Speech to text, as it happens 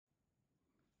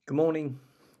Good morning,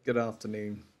 good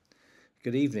afternoon,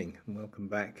 good evening, and welcome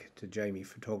back to Jamie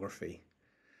Photography.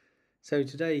 So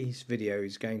today's video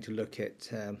is going to look at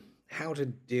how to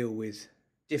deal with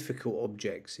difficult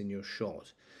objects in your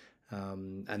shot.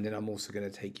 And then I'm also going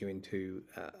to take you into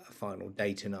a final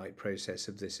day to night process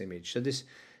of this image. So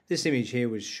this image here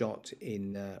was shot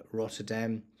in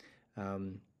Rotterdam.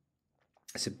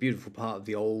 It's a beautiful part of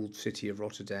the old city of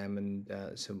Rotterdam, and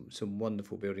some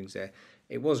wonderful buildings there.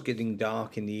 It was getting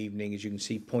dark in the evening, as you can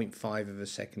see, 0.5 of a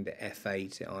second at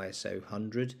f8 at ISO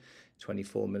 100,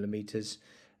 24 millimeters,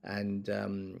 and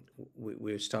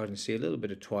we're starting to see a little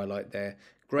bit of twilight there.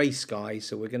 Grey sky,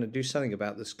 so we're going to do something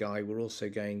about the sky. We're also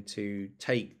going to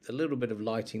take a little bit of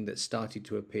lighting that started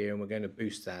to appear, and we're going to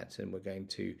boost that, and we're going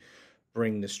to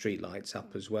bring the street lights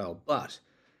up as well. But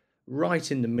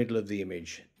right in the middle of the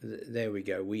image, there we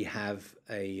go, we have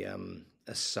a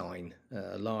sign,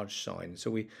 a large sign. So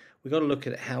we got to look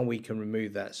at how we can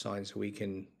remove that sign so we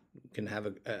can have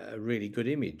a really good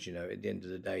image. You know, at the end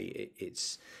of the day,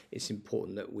 it's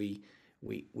important that we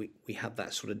have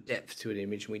that sort of depth to an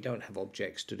image, and we don't have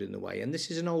objects stood in the way. And this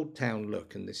is an old town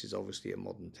look, and this is obviously a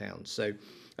modern town, so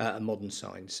a modern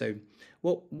sign. So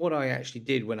what I actually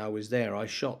did when I was there, I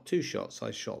shot two shots.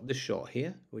 I shot this shot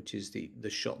here, which is the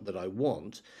shot that I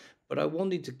want, but I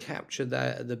wanted to capture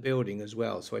the building as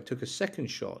well. So I took a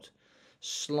second shot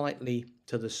slightly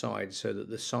to the side so that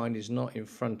the sign is not in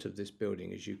front of this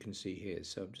building, as you can see here.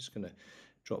 So I'm just going to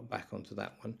drop back onto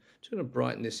that one. Just going to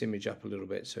brighten this image up a little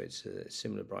bit so it's a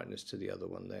similar brightness to the other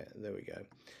one there. There we go.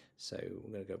 So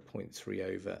we're going to go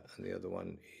 0.3 over, and the other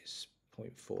one is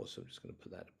 0.4. So I'm just going to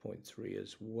put that to 0.3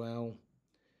 as well.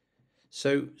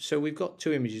 So we've got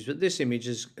two images, but this image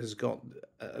has got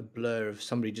a blur of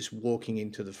somebody just walking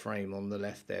into the frame on the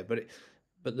left there, but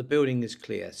the building is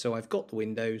clear. So I've got the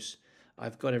windows,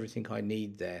 I've got everything I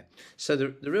need there. So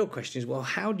the real question is, well,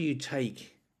 how do you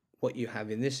take what you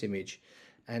have in this image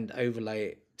and overlay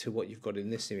it to what you've got in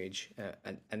this image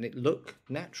and it look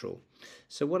natural?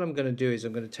 So what I'm going to do is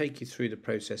I'm going to take you through the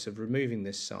process of removing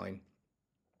this sign,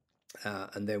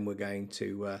 and then we're going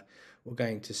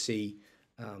to see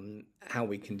how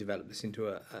we can develop this into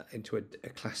a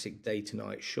classic day to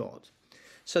night shot.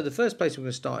 So the first place we're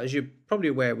going to start, as you're probably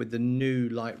aware, with the new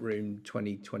Lightroom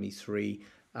 2023,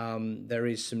 there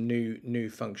is some new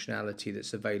functionality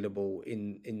that's available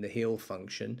in the heal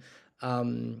function.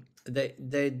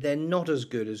 They're not as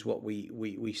good as what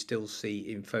we still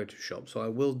see in Photoshop. So I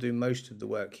will do most of the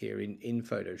work here in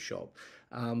Photoshop,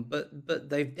 but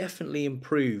they've definitely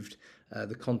improved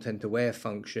the content aware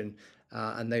function.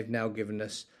 And they've now given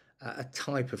us a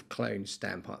type of clone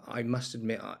stamp. I must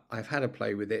admit, I've had a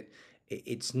play with it.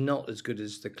 It's not as good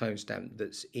as the clone stamp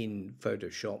that's in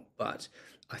Photoshop, but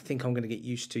I think I'm going to get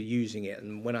used to using it.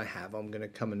 And when I have, I'm going to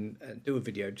come and do a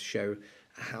video to show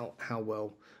how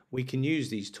well we can use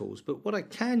these tools. But what I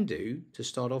can do to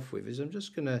start off with is I'm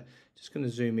just going to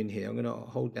zoom in here. I'm going to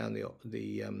hold down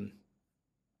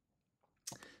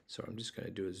sorry, I'm just going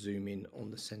to do a zoom in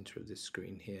on the center of this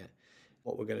screen here.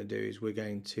 What we're going to do is we're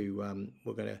going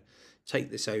to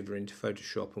take this over into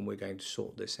Photoshop, and we're going to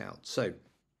sort this out. So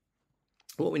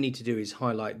what we need to do is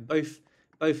highlight both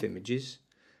images,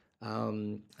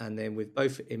 and then with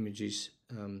both images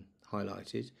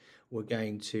highlighted, we're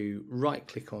going to right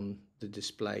click on the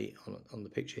display on the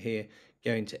picture here,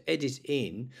 going to edit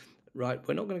in. Right,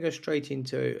 we're not going to go straight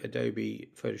into Adobe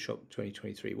Photoshop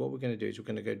 2023. What we're going to do is we're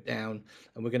going to go down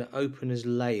and we're going to open as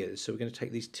layers. So we're going to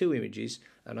take these two images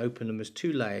and open them as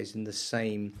two layers in the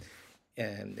same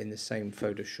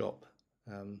Photoshop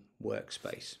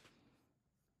workspace.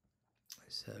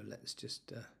 So let's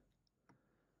just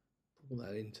pull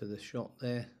that into the shot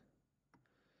there.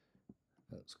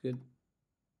 That's good.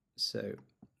 So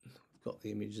we've got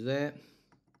the image there.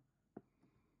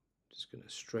 Just going to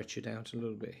stretch it out a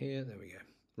little bit here. There we go.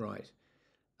 Right.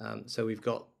 So we've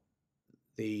got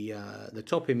the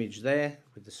top image there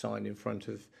with the sign in front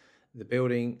of the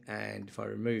building, and if I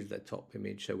remove that top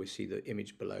image, so we see the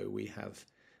image below, we have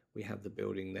the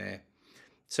building there.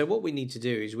 So what we need to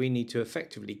do is we need to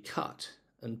effectively cut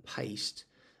and paste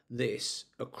this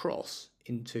across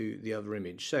into the other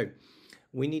image. So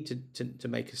we need to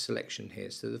make a selection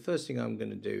here. So the first thing I'm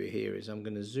going to do here is I'm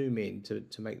going to zoom in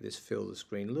to make this fill the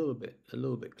screen a little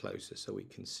bit closer so we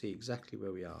can see exactly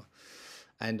where we are.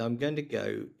 And I'm going to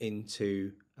go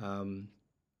into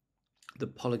the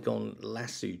polygon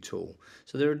lasso tool.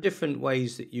 So there are different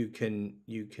ways that you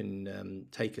can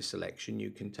take a selection.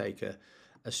 You can take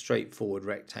a straightforward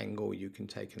rectangle, you can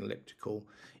take an elliptical,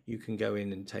 you can go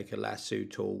in and take a lasso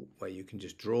tool where you can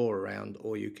just draw around,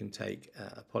 or you can take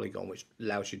a polygon which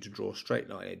allows you to draw straight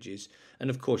line edges. And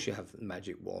of course you have the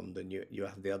magic wand and you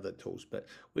have the other tools, but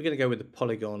we're going to go with the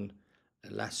polygon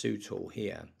lasso tool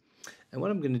here. And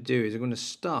what I'm going to do is I'm going to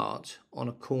start on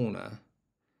a corner,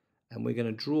 and we're going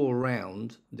to draw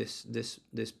around this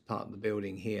part of the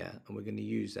building here, and we're going to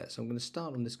use that. So I'm going to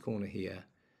start on this corner here,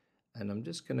 and I'm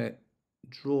just going to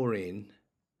draw in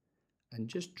and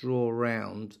just draw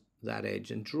around that edge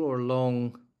and draw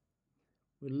along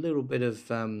with a little bit of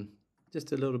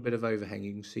just a little bit of overhang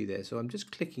you can see there. So I'm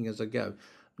just clicking as I go. I'm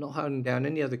not holding down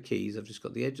any other keys. I've just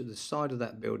got the edge of the side of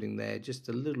that building there, just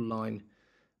a little line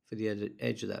for the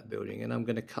edge of that building, and I'm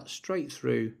going to cut straight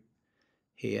through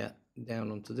here down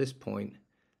onto this point,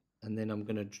 and then I'm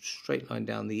going to straight line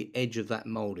down the edge of that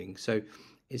molding. So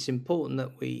it's important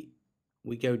that we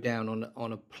go down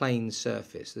on a plane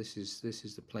surface. This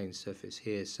is the plane surface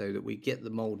here, so that we get the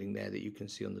molding there that you can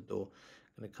see on the door.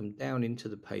 I'm going to come down into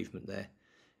the pavement there,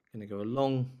 going to go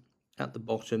along at the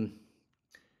bottom,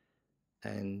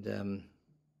 and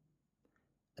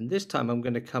this time I'm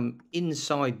going to come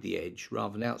inside the edge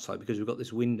rather than outside, because we've got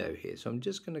this window here. So I'm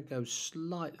just going to go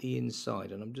slightly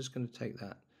inside, and I'm just going to take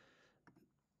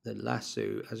the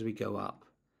lasso as we go up.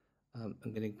 I'm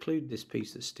going to include this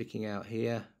piece that's sticking out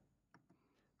here,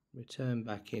 return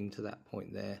back into that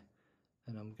point there,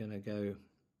 and I'm going to go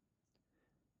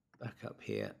back up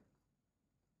here.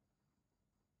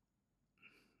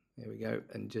 There we go,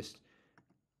 and just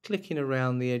clicking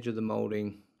around the edge of the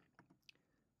molding,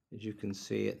 as you can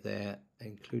see it there,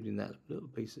 including that little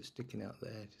piece that's sticking out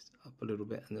there, just up a little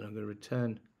bit, and then I'm going to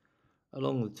return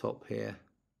along the top here,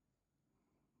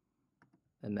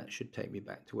 and that should take me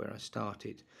back to where I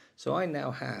started. So I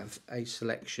now have a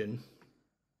selection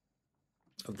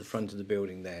of the front of the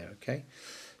building there. Okay,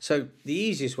 so the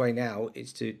easiest way now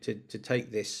is to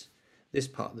take this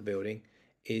part of the building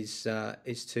is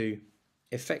to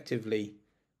effectively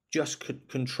just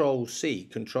Command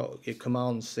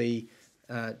C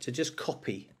to just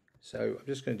copy. So I'm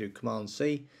just going to do Command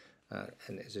C,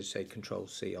 and as I say, Control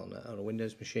C on a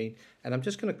Windows machine, and I'm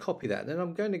just going to copy that. Then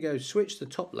I'm going to go switch the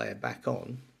top layer back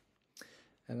on,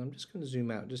 and I'm just going to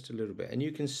zoom out just a little bit, and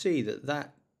you can see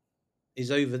that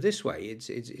is over this way. It's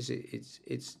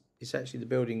actually, the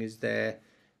building is there,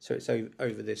 so it's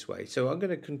over this way. So I'm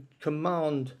going to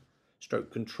Command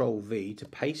stroke Control V to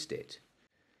paste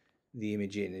the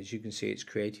image in. As you can see, it's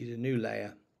created a new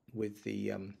layer with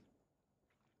the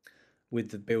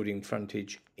building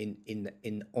frontage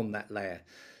on that layer.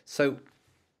 So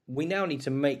we now need to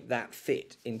make that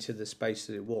fit into the space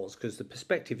that it was, because the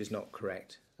perspective is not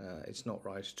correct. It's not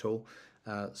right at all.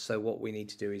 So what we need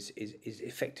to do is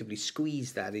effectively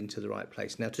squeeze that into the right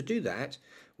place. Now, to do that,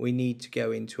 we need to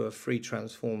go into a free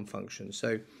transform function.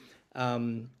 So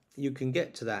you can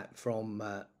get to that from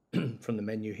from the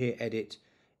menu here, edit.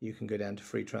 You can go down to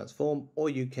free transform, or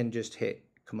you can just hit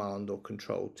Command or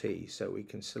Control T, so we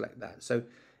can select that. So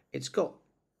it's got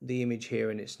the image here,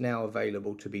 and it's now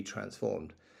available to be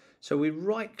transformed. So we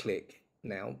right click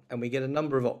now, and we get a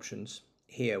number of options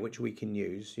here which we can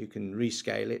use. You can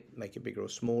rescale it, make it bigger or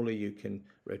smaller, you can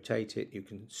rotate it, you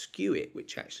can skew it,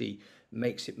 which actually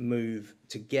makes it move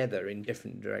together in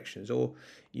different directions, or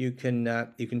you can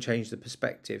change the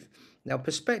perspective. Now,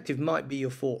 perspective might be your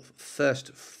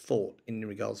first thought in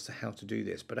regards to how to do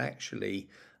this, but actually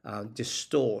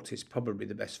distort is probably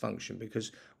the best function,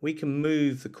 because we can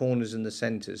move the corners and the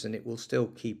centers and it will still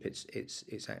keep its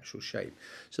actual shape.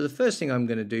 So the first thing I'm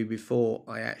going to do before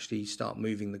I actually start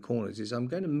moving the corners is I'm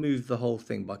going to move the whole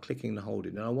thing by clicking and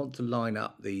holding, and I want to line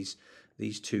up these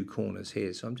two corners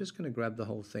here. So I'm just going to grab the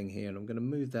whole thing here, and I'm going to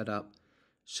move that up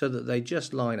so that they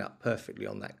just line up perfectly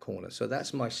on that corner. So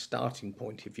that's my starting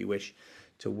point, if you wish,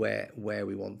 to where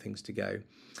we want things to go.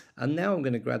 And now I'm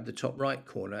going to grab the top right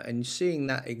corner, and seeing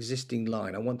that existing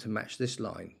line, I want to match this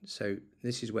line. So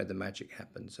this is where the magic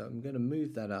happens. So I'm going to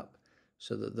move that up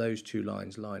so that those two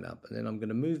lines line up, and then I'm going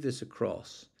to move this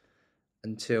across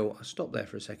until I stop there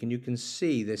for a second. You can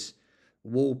see this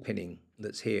wall pinning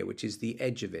that's here, which is the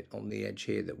edge of it, on the edge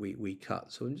here that we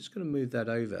cut. So I'm just going to move that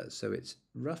over so it's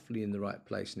roughly in the right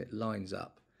place and it lines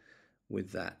up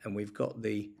with that, and we've got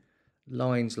the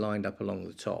lines lined up along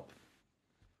the top.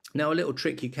 Now, a little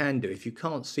trick you can do, if you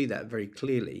can't see that very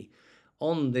clearly,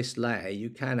 on this layer you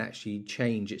can actually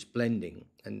change its blending,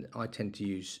 and I tend to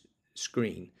use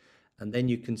screen, and then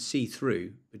you can see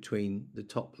through between the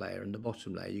top layer and the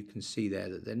bottom layer. You can see there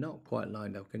that they're not quite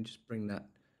lined up. I can just bring that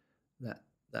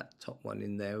top one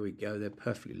in. There we go, they're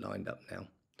perfectly lined up now on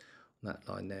that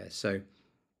line there. So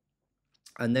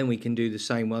And then we can do the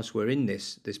same whilst we're in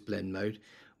this blend mode.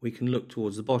 We can look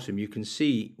towards the bottom. You can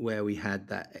see where we had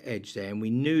that edge there, and we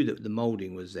knew that the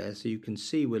molding was there, so you can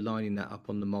see we're lining that up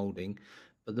on the molding,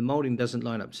 but the molding doesn't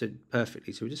line up so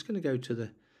perfectly. So we're just going to go to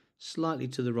the slightly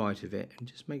to the right of it and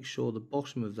just make sure the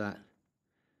bottom of that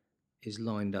is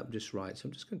lined up just right. So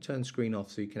I'm just going to turn the screen off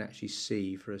so you can actually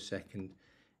see for a second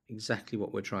exactly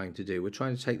what we're trying to do. We're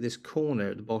trying to take this corner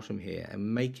at the bottom here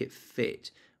and make it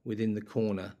fit within the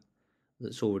corner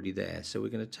that's already there. So we're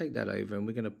going to take that over and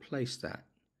we're going to place that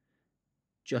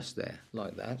just there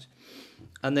like that.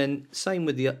 And then same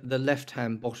with the left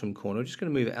hand bottom corner. I'm just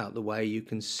going to move it out of the way. You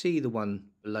can see the one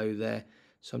below there.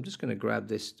 So I'm just going to grab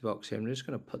this box here and I'm just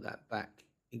going to put that back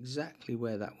exactly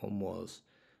where that one was.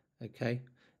 Okay.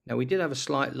 Now we did have a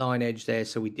slight line edge there,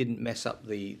 so we didn't mess up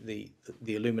the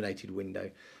illuminated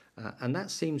window. And that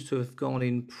seems to have gone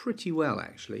in pretty well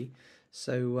actually.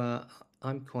 So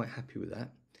I'm quite happy with that.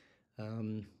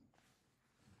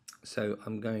 So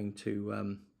I'm going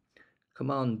to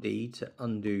Command D to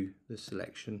undo the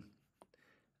selection,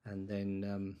 and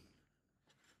then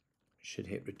should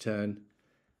hit return,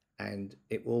 and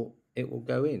it will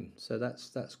go in. So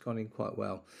that's gone in quite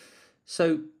well.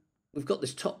 So we've got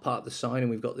this top part of the sign, and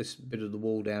we've got this bit of the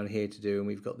wall down here to do, and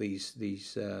we've got these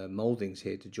moldings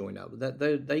here to join up.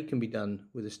 They can be done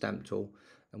with a stamp tool,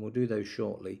 and we'll do those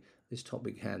shortly. This top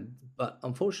big hand, but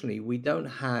unfortunately we don't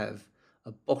have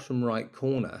a bottom right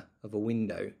corner of a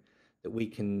window that we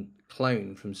can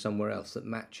clone from somewhere else that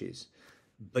matches.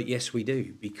 But yes, we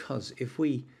do, because if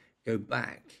we go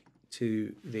back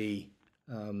to the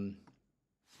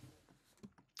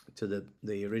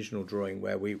original drawing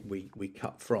where we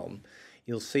cut from,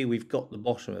 you'll see we've got the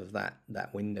bottom of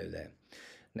that window there.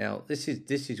 Now this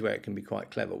is where it can be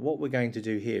quite clever. What we're going to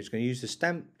do here is going to use the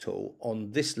stamp tool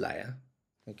on this layer.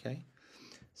 Okay,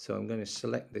 so I'm going to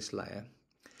select this layer,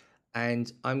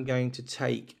 and I'm going to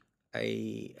take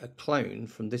a clone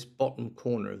from this bottom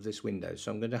corner of this window.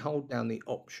 So I'm going to hold down the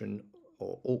Option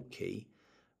or Alt key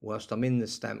whilst I'm in the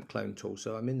stamp clone tool.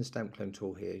 So I'm in the stamp clone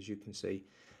tool here, as you can see,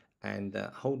 and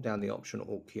hold down the Option or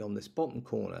Alt key on this bottom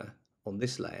corner on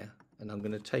this layer, and I'm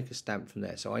going to take a stamp from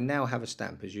there. So I now have a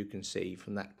stamp, as you can see,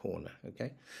 from that corner.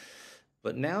 Okay,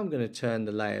 but now I'm going to turn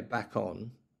the layer back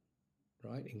on,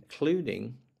 right,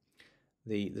 including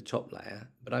the top layer,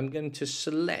 but I'm going to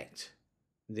select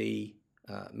the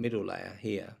middle layer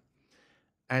here,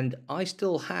 and I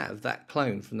still have that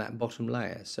clone from that bottom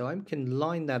layer, so I can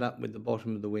line that up with the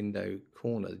bottom of the window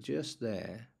corner just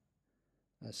there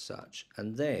as such,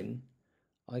 and then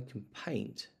I can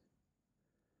paint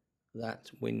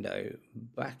that window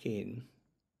back in.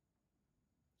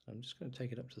 So I'm just going to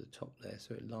take it up to the top there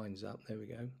so it lines up. There we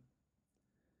go, and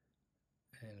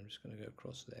I'm just going to go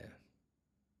across there.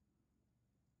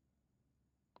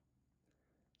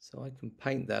 So I can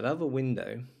paint that other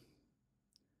window.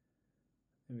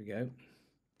 There we go.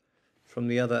 From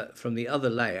the other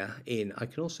layer in. I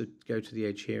can also go to the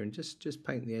edge here and just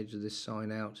paint the edge of this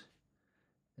sign out,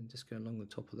 and just go along the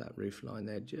top of that roof line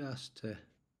there, just to.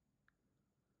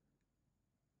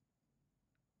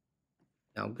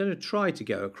 Now I'm going to try to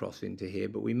go across into here,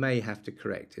 but we may have to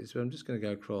correct it. So I'm just going to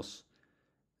go across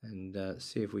and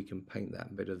see if we can paint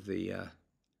that bit of the.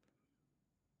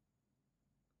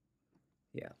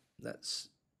 Yeah, that's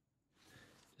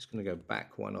just going to go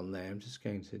back one on there. I'm just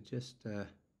going to just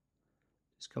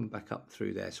come back up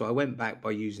through there. So I went back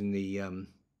by using the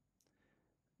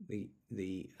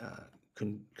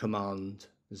Command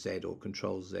Z or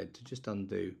Control Z to just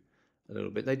undo a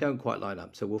little bit. They don't quite line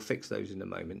up, so we'll fix those in a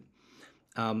moment.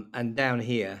 And down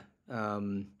here,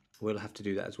 we'll have to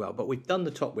do that as well. But we've done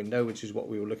the top window, which is what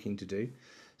we were looking to do.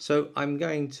 So I'm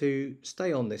going to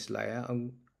stay on this layer.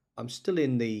 I'm still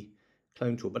in the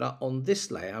clone tool, but on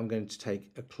this layer I'm going to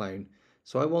take a clone.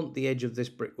 So I want the edge of this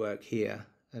brickwork here,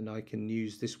 and I can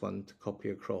use this one to copy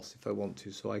across if I want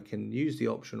to. So I can use the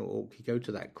Option or Alt key, go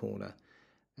to that corner,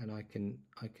 and I can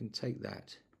take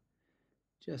that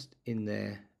just in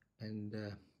there and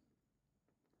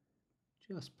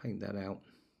just paint that out.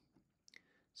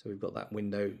 So we've got that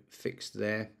window fixed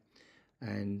there,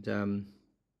 and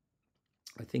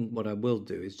I think what I will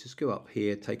do is just go up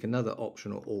here, take another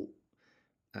Option or Alt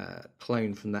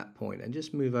clone from that point, and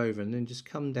just move over, and then just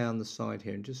come down the side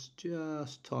here and just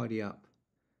tidy up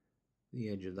the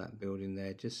edge of that building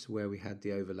there, just where we had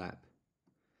the overlap.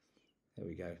 There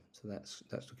we go. So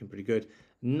that's looking pretty good.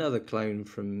 Another clone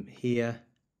from here.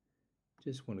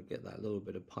 Just want to get that little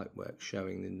bit of pipework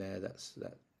showing in there. That's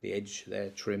the edge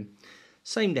there, trim.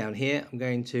 Same down here. I'm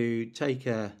going to take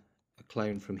a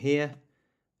clone from here.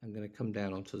 I'm going to come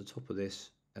down onto the top of this,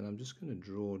 and I'm just going to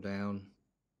draw down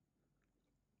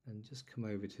and just come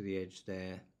over to the edge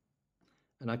there.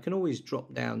 And I can always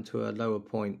drop down to a lower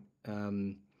point,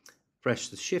 press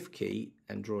the shift key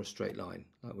and draw a straight line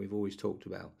like we've always talked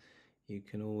about. You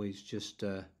can always just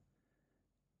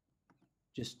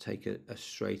take a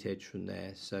straight edge from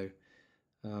there. So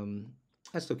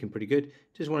that's looking pretty good.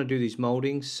 Just want to do these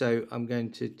moldings, so I'm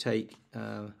going to take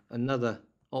another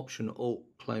Option Alt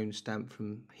clone stamp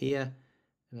from here,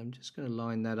 and I'm just going to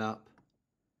line that up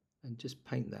and just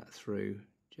paint that through.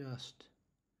 Just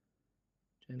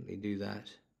gently do that.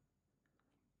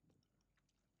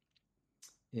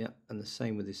 Yeah, and the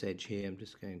same with this edge here. I'm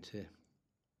just going to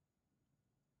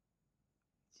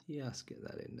just get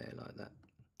that in there like that.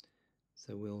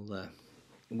 So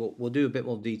we'll do a bit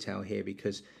more detail here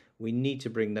because we need to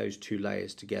bring those two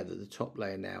layers together, the top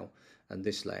layer now and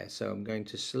this layer. So I'm going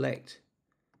to select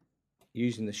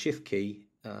using the shift key,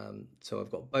 so I've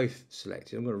got both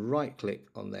selected. I'm going to right click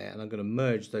on there and I'm going to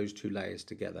merge those two layers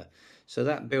together. So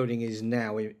that building is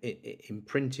now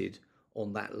imprinted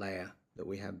on that layer that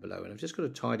we have below, and I've just got to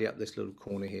tidy up this little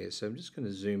corner here. So I'm just going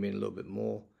to zoom in a little bit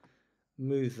more,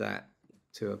 move that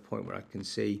to a point where I can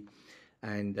see,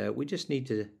 and we just need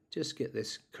to just get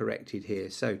this corrected here.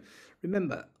 So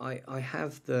remember, I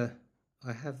have the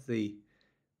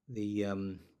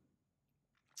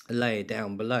layer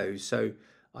down below, so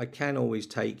I can always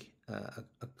take a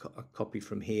copy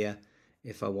from here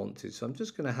if I want to. So I'm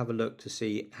just going to have a look to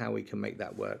see how we can make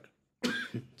that work.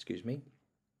 Excuse me.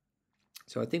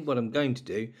 So I think what I'm going to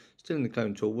do, still in the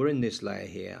clone tool, we're in this layer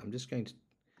here. I'm just going to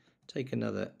take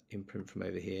another imprint from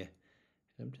over here.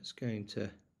 I'm just going to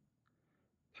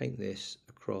paint this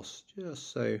across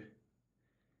just so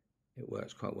it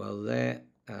works quite well there.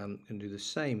 I'm going to do the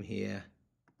same here.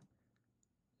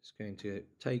 Just going to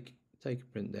take a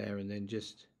print there and then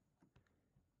just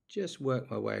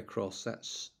work my way across.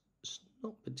 That's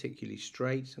not particularly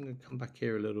straight, so I'm going to come back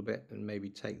here a little bit and maybe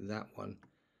take that one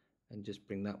and just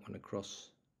bring that one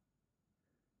across.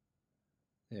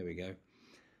 There we go.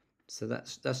 So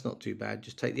that's not too bad.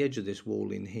 Just take the edge of this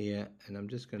wall in here, and I'm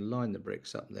just going to line the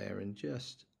bricks up there and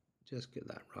just get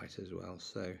that right as well.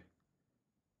 So,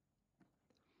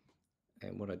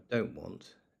 and what I don't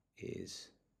want is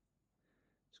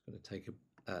just going to take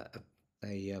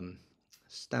a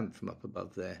stamp from up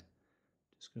above there.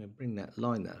 Just going to bring that,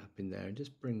 line that up in there, and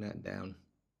just bring that down.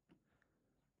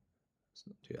 It's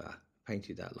not too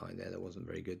painted that line there. That wasn't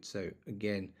very good. So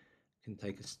again, can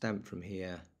take a stamp from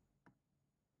here.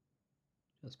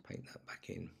 Just paint that back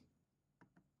in.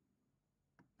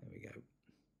 There we go.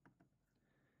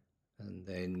 And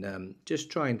then just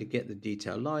trying to get the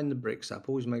detail. Line the bricks up.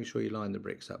 Always make sure you line the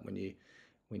bricks up when you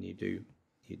do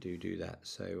that.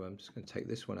 So I'm just going to take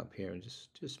this one up here and just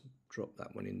drop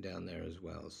that one in down there as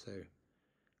well. So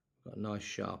got a nice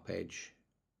sharp edge.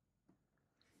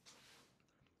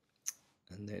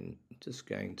 And then just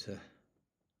going to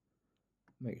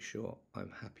make sure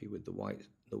I'm happy with the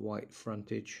white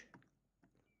frontage.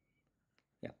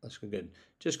 Yeah, that's good.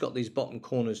 Just got these bottom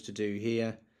corners to do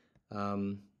here. I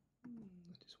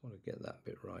just want to get that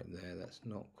bit right there. That's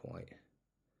not quite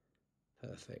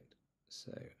perfect.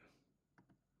 So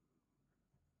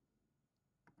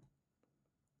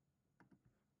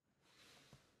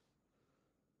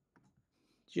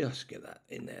just get that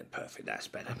in there. Perfect. That's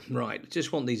better. Right.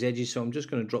 Just want these edges, so I'm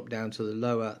just going to drop down to the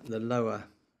lower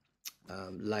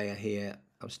layer here.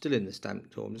 I'm still in the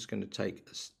stamp tool. I'm just going to take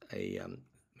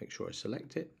make sure I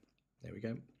select it. There we go.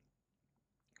 I'm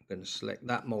going to select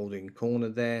that molding corner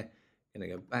there. I'm going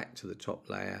to go back to the top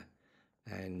layer,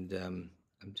 and I'm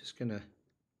just going to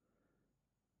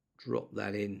drop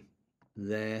that in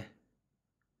there.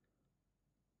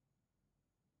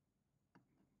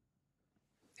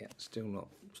 Yeah, still not.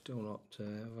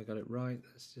 Have I got it right?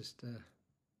 Let's just.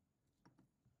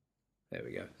 There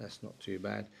we go. That's not too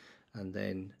bad. And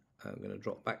then I'm going to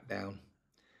drop back down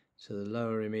to the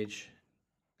lower image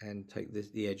and take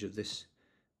the edge of this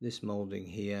molding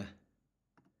here.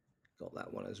 Got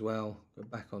that one as well. Go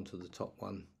back onto the top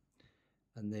one,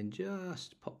 and then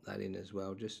just pop that in as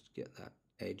well. Just get that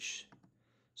edge.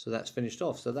 So that's finished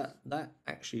off. So that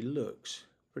actually looks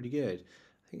pretty good.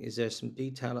 I think, is there some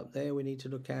detail up there we need to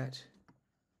look at?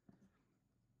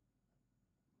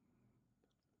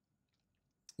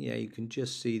 Yeah, you can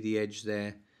just see the edge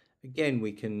there. Again,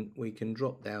 we can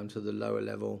drop down to the lower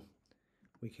level.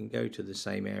 We can go to the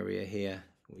same area here.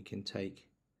 We can take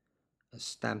a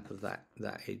stamp of that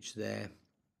edge there.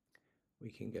 We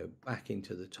can go back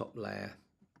into the top layer,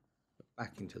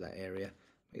 back into that area.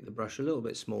 Make the brush a little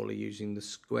bit smaller using the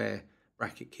square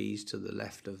bracket keys to the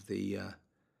left of the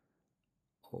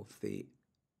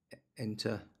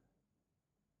enter.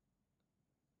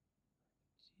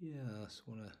 just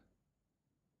want to,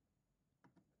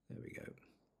 there we go.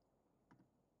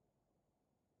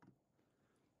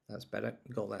 That's better.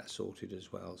 Got that sorted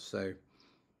as well. So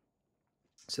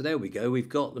there we go. We've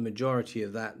got the majority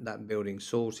of that building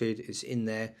sorted. It's in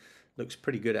there. Looks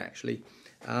pretty good actually.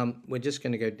 We're just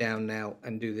going to go down now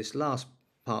and do this last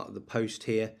part of the post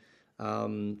here.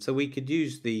 So we could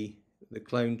use the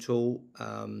clone tool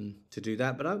to do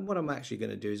that, but what I'm actually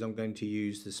going to do is I'm going to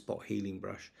use the spot healing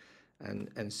brush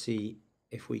and see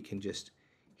if we can just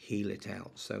heal it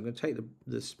out. So I'm going to take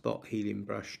the spot healing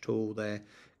brush tool there.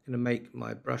 I'm going to make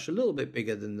my brush a little bit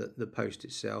bigger than the post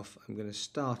itself. I'm going to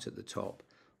start at the top,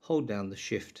 hold down the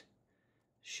shift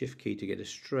key to get a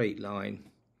straight line,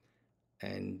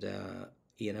 and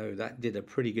you know, that did a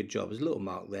pretty good job. There's a little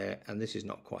mark there, and this is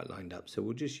not quite lined up, so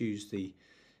we'll just use the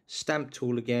stamp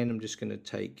tool again. I'm just going to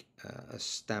take a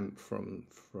stamp from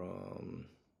let's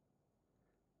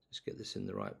get this in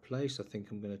the right place. I think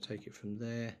I'm going to take it from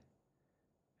there,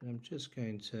 and I'm just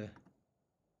going to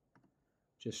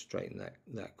just straighten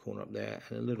that corner up there,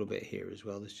 and a little bit here as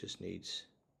well. This just needs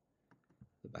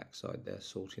the back side there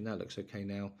sorting. That looks okay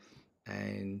now,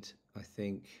 and I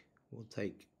think we'll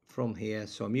take from here.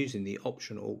 So I'm using the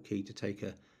Option Alt key to take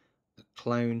a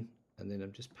clone, and then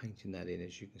I'm just painting that in.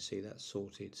 As you can see, that's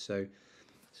sorted. So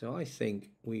I think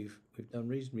we've done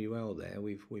reasonably well there.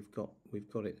 We've got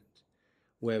it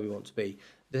where we want to be.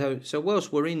 So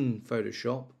whilst we're in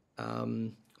Photoshop,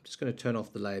 I'm just going to turn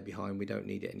off the layer behind. We don't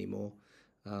need it anymore.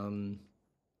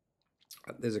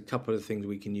 There's a couple of things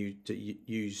we can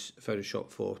use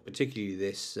Photoshop for, particularly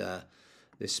this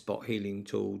spot healing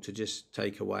tool, to just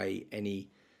take away any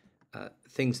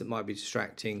things that might be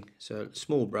distracting. So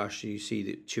small brush, you see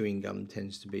that chewing gum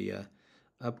tends to be a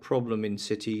problem in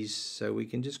cities, so we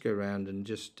can just go around and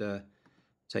just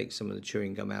take some of the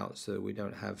chewing gum out so that we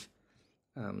don't have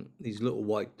these little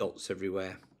white dots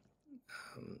everywhere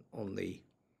on the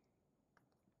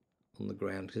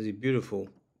ground, because they're beautiful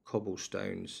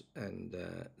cobblestones, and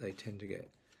they tend to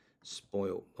get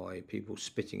spoilt by people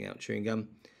spitting out chewing gum.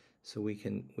 So we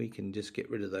can just get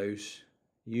rid of those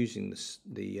using the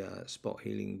spot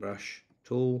healing brush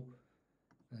tool,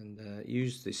 and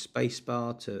use the space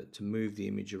bar to move the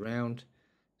image around.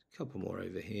 A couple more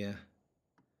over here,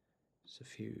 just a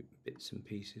few bits and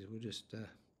pieces. We'll just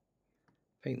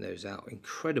paint those out.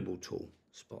 Incredible tool,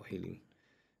 spot healing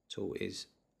tool is.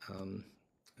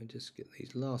 And just get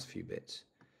these last few bits,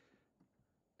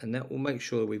 and that will make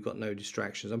sure we've got no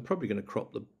distractions. I'm probably going to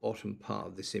crop the bottom part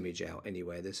of this image out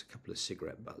anyway. There's a couple of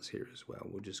cigarette butts here as well.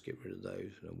 We'll just get rid of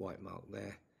those, and a white mark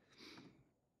there.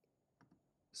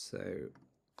 So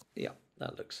yeah,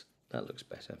 that looks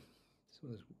better. So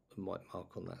there's a white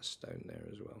mark on that stone there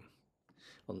as well,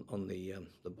 on the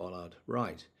bollard.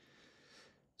 Right.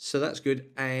 So that's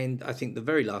good, and I think the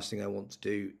very last thing I want to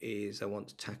do is I want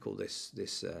to tackle this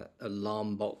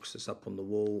alarm box that's up on the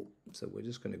wall. So we're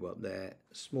just going to go up there,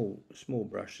 small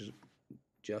brushes,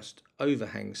 just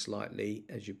overhang slightly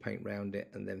as you paint round it,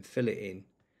 and then fill it in.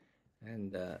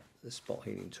 And the spot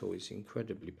healing tool is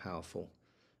incredibly powerful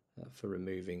for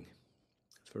removing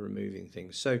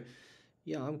things. So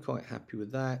yeah, I'm quite happy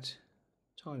with that.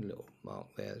 Tiny little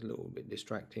mark there, a little bit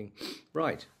distracting.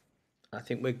 Right, I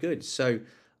think we're good. So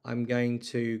I'm going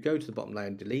to go to the bottom layer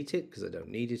and delete it because I don't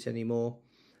need it anymore.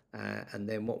 And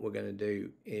then what we're going to do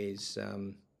is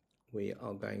we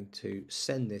are going to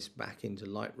send this back into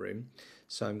Lightroom.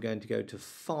 So I'm going to go to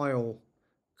File,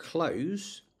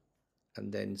 Close,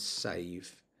 and then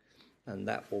Save. And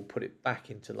that will put it back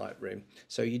into Lightroom.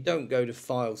 So you don't go to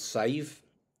File, Save.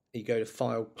 You go to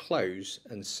File, Close,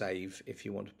 and Save if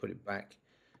you want to put it back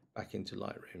into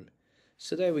Lightroom.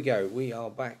 So there we go. We are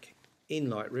back in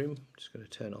Lightroom. Just going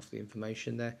to turn off the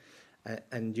information there,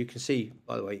 and you can see,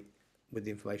 by the way, with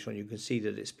the information on, you can see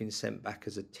that it's been sent back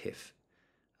as a TIFF.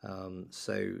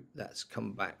 So that's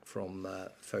come back from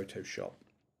Photoshop.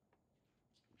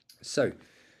 So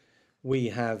we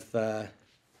have the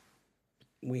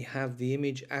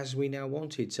image as we now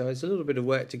wanted. So it's a little bit of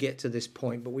work to get to this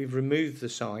point, but we've removed the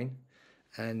sign,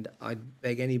 and I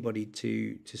beg anybody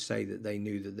to say that they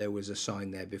knew that there was a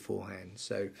sign there beforehand.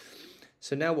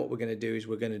 So now what we're going to do is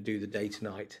we're going to do the day to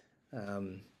night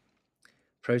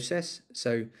process.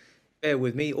 So bear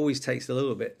with me. It always takes a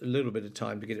little bit of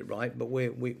time to get it right, but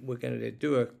we're going to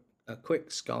do a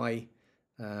quick sky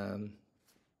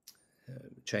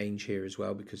change here as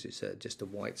well, because it's just a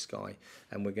white sky,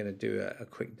 and we're going to do a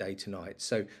quick day to night.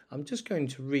 So I'm just going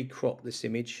to recrop this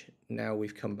image now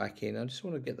we've come back in. I just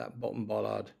want to get that bottom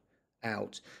bollard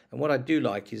out, and what I do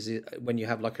like is when you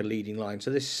have like a leading line, so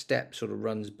this step sort of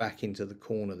runs back into the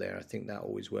corner there. I think that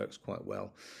always works quite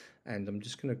well. and I'm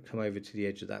just going to come over to the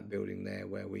edge of that building there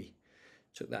where we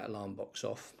took that alarm box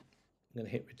off. I'm going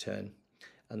to hit return,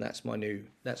 and that's my new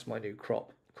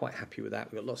crop. Quite happy with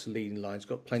that. We've got lots of leading lines,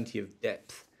 got plenty of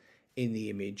depth in the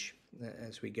image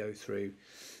as we go through.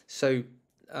 So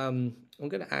I'm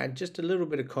going to add just a little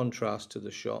bit of contrast to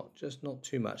the shot, just not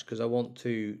too much, because I want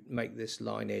to make this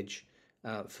line edge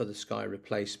for the sky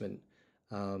replacement.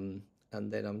 And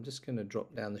then I'm just going to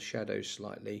drop down the shadows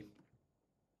slightly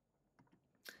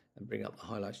and bring up the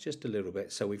highlights just a little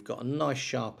bit, so we've got a nice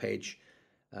sharp edge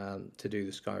to do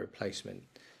the sky replacement.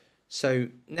 So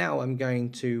now I'm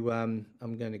going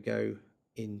to go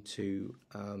into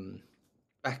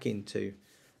back into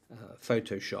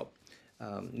Photoshop.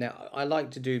 Now I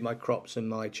like to do my crops and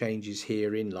my changes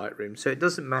here in Lightroom, so it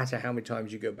doesn't matter how many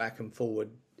times you go back and forward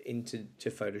into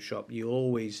Photoshop. You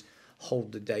always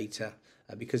hold the data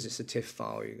because it's a TIFF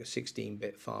file, you've got a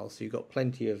 16-bit file, so you've got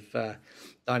plenty of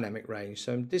dynamic range.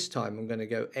 So this time I'm going to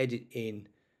go edit in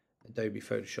Adobe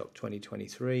Photoshop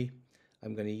 2023.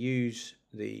 I'm going to use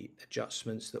the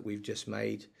adjustments that we've just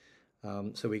made.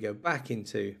 So we go back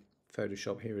into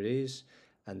Photoshop, here it is,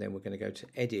 and then we're going to go to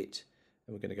edit,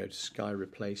 and we're going to go to sky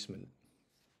replacement.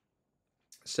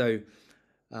 So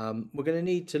we're going to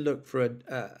need to look for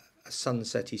a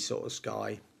sunsetty sort of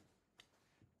sky.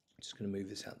 Just going to move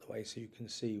this out of the way so you can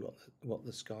see what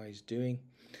the sky is doing.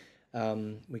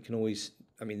 We can always,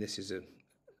 I mean, this is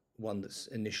one that's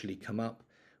initially come up.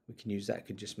 We can use that,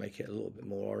 could just make it a little bit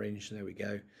more orange. There we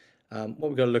go. What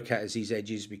we've got to look at is these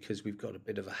edges, because we've got a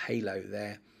bit of a halo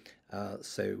there.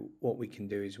 So what we can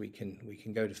do is we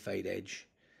can go to fade edge.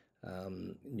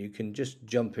 You can just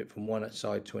jump it from one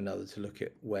side to another to look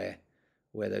at where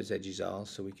those edges are.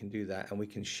 So we can do that, and we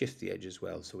can shift the edge as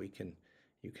well. So you can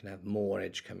have more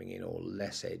edge coming in or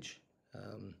less edge.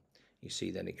 You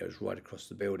see, then it goes right across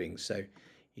the building. So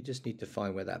you just need to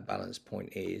find where that balance point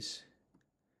is,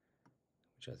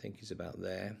 which I think is about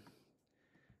there.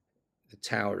 The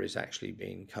tower is actually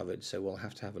being covered, so we'll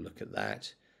have to have a look at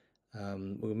that.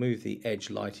 We'll move the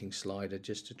edge lighting slider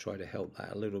just to try to help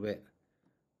that a little bit.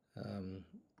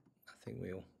 I think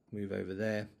we'll move over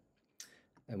there,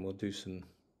 and we'll do a little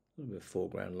bit of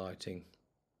foreground lighting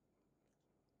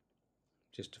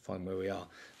just to find where we are.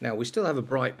 Now we still have a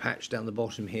bright patch down the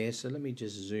bottom here, so let me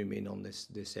just zoom in on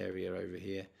this area over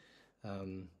here.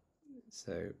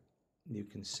 So you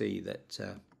can see that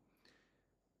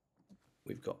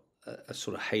we've got a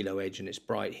sort of halo edge, and it's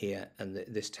bright here, and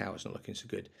this tower's not looking so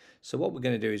good. So what we're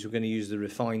going to do is we're going to use the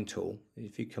refine tool.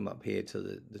 If you come up here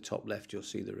to the top left, you'll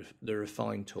see the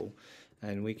refine tool,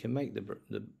 and we can make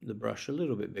the brush a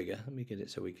little bit bigger. Let me get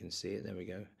it so we can see it. There we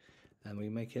go. And we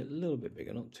make it a little bit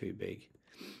bigger, not too big.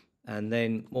 And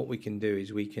then what we can do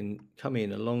is we can come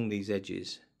in along these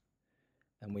edges,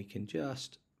 and we can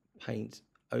just paint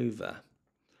over,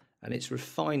 and it's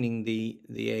refining the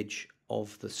edge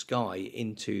of the sky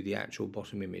into the actual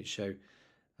bottom image. So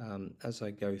as I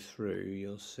go through,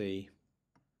 you'll see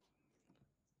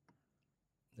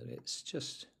that it's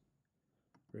just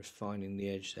refining the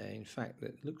edge there. In fact,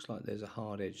 it looks like there's a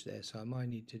hard edge there, so I might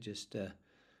need to just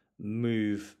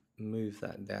move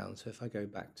that down. So if I go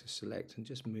back to select and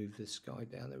just move this sky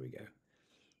down, there we go.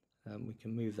 We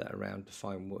can move that around to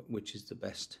find which is the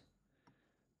best.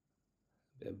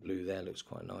 A bit of blue there looks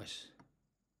quite nice.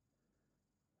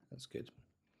 That's good.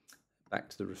 Back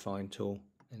to the refine tool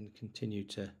and continue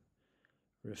to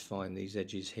refine these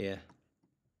edges here,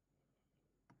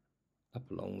 up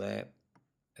along there,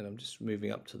 and I'm just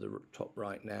moving up to the top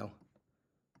right now,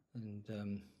 and there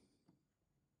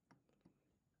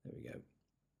we go.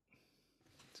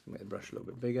 Let's make the brush a little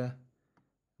bit bigger,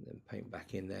 and then paint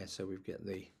back in there, so we've got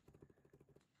the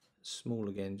small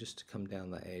again just to come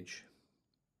down that edge.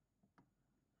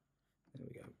 There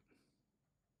we go.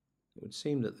 It would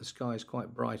seem that the sky is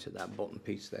quite bright at that bottom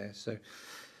piece there. So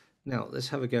now let's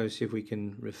have a go, see if we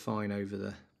can refine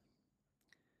over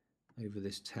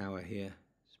this tower here.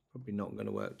 It's probably not going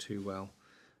to work too well.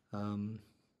 I'm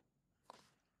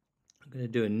going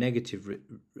to do a negative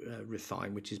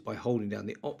refine, which is by holding down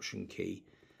the Option key,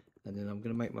 and then I'm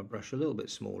going to make my brush a little bit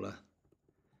smaller.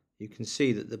 You can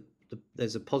see that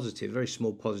there's a positive, very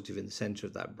small positive in the center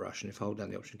of that brush, and if I hold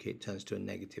down the Option key, it turns to a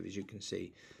negative, as you can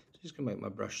see. So just going to make my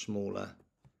brush smaller,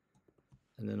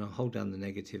 and then I'll hold down the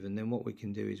negative, and then what we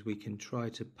can do is we can try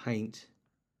to paint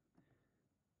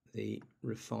the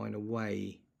refine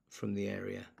away from the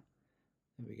area.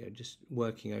 There we go, just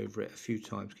working over it a few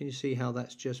times. Can you see how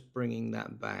that's just bringing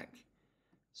that back?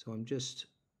 So I'm just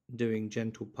doing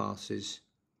gentle passes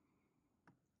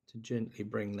to gently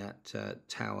bring that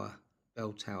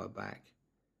bell tower back.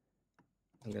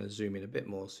 I'm going to zoom in a bit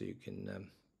more so you can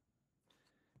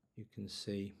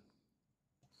see.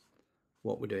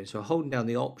 what we're doing. So holding down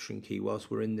the Option key whilst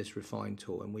we're in this refine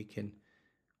tool, and we can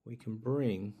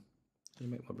bring, I'm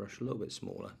going to make my brush a little bit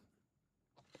smaller.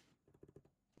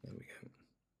 There we go.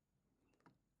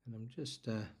 And I'm just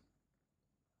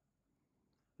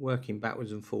working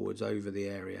backwards and forwards over the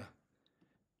area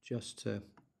just to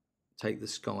take the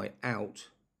sky out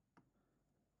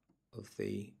of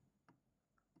the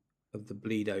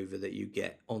bleed over that you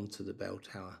get onto the bell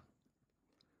tower.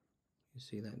 You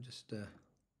see that? Just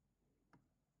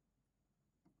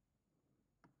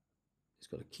it's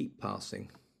got to keep passing.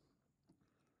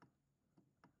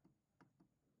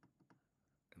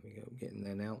 There we go, getting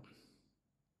there now.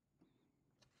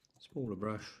 Smaller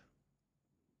brush.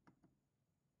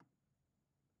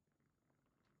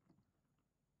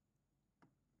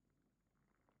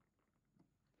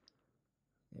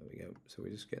 There we go. So we're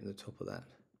just getting the top of that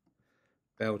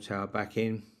bell tower back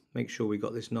in. Make sure we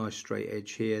got this nice straight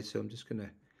edge here. So I'm just going to,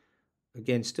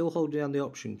 again, still hold down the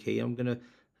Option key. I'm going to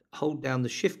hold down the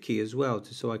Shift key as well,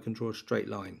 so I can draw a straight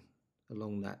line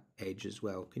along that edge as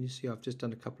well. Can you see I've just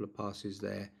done a couple of passes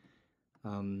there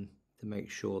to make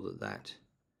sure that that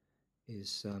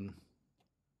is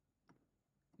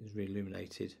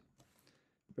re-illuminated.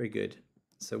 Very good.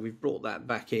 So we've brought that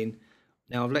back in.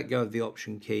 Now I've let go of the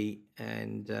Option key,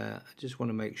 and I just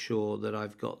want to make sure that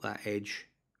I've got that edge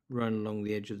run along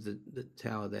the edge of the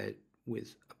tower there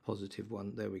with a positive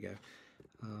one. There we go.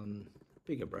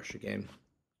 Bigger brush again,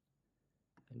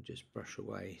 and just brush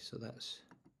away. So that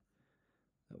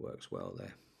works well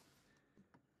there.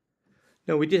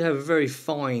 Now we did have a very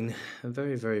fine,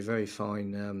 very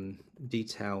fine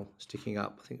detail sticking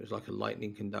up. I think it was like a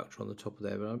lightning conductor on the top of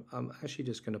there, but I'm actually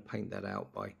just going to paint that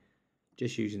out by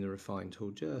just using the refine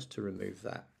tool just to remove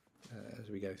that as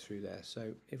we go through there.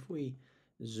 So if we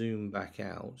zoom back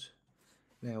out,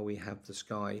 now we have the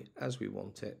sky as we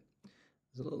want it.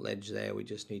 There's a little edge there we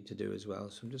just need to do as well.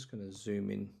 So I'm just going to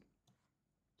zoom in,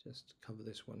 just cover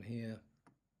this one here.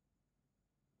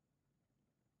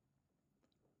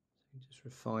 Just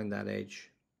refine that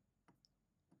edge.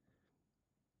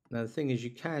 Now the thing is, you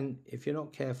can, if you're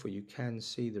not careful, you can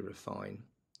see the refine.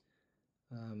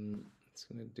 It's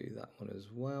going to do that one as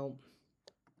well.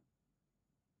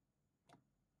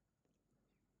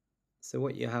 So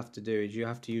what you have to do is you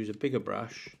have to use a bigger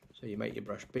brush. So you make your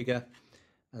brush bigger,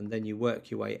 and then you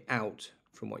work your way out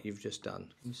from what you've just done.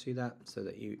 Can you see that? So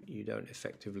that you don't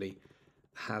effectively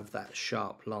have that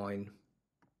sharp line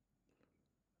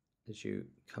as you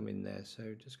come in there.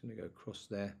 So just going to go across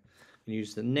there and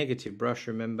use the negative brush.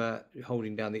 Remember,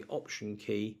 holding down the Option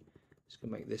key. Just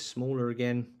going to make this smaller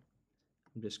again.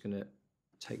 I'm just going to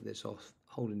take this off,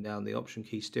 holding down the Option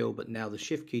key still, but now the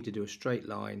Shift key to do a straight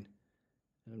line.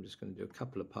 And I'm just going to do a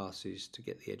couple of passes to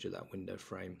get the edge of that window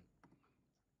frame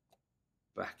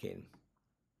back in.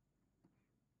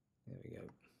 There we go.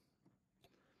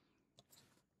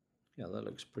 Yeah, that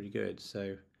looks pretty good.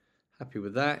 So happy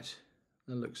with that.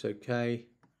 That looks okay.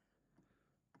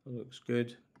 That looks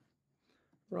good.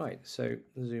 Right, so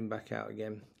zoom back out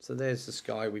again. So there's the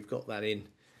sky. We've got that in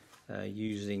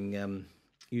using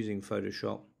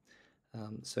Photoshop.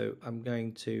 So I'm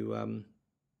going to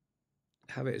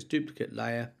have it as duplicate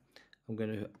layer. I'm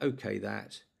going to OK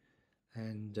that,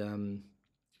 and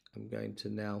I'm going to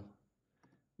now,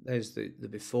 there's the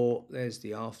before, there's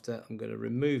the after. I'm going to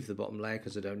remove the bottom layer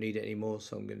because I don't need it anymore,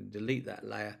 so I'm going to delete that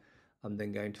layer. I'm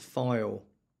then going to File,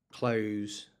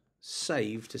 Close,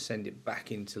 Save to send it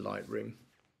back into Lightroom.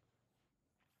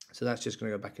 So that's just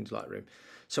going to go back into Lightroom.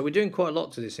 So we're doing quite a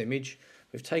lot to this image.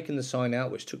 We've taken the sign out,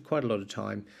 which took quite a lot of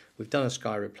time. We've done a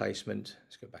sky replacement.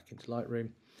 Let's go back into Lightroom.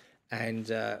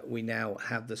 And we now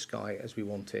have the sky as we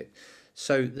want it.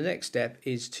 So the next step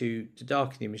is to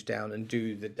darken the image down and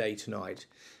do the day to night.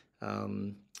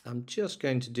 I'm just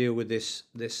going to deal with this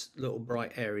little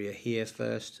bright area here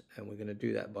first, and we're going to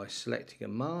do that by selecting a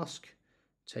mask,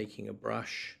 taking a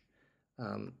brush,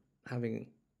 having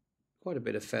quite a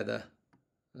bit of feather,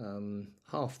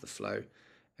 half the flow,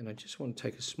 and I just want to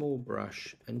take a small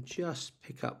brush and just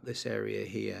pick up this area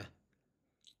here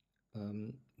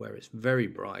where it's very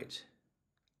bright.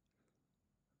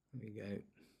 There we go.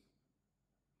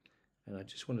 And I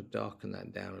just want to darken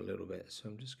that down a little bit. So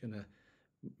I'm just going to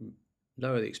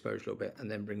lower the exposure a little bit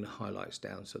and then bring the highlights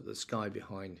down so that the sky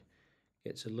behind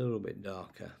gets a little bit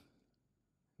darker.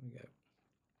 There we go.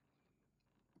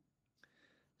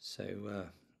 So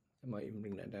I might even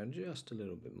bring that down just a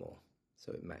little bit more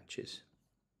so it matches.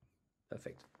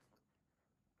 Perfect.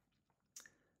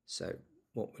 So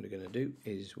what we're going to do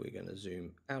is we're going to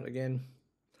zoom out again.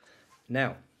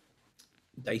 Now,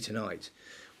 day to night,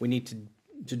 we need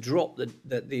to drop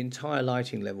the entire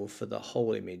lighting level for the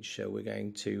whole image. So we're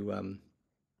going to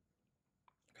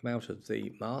come out of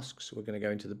the masks. We're going to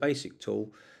go into the basic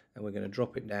tool and we're going to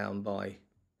drop it down by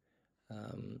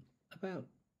about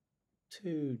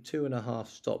two and a half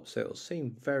stops, so it'll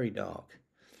seem very dark.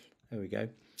 There we go.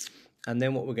 And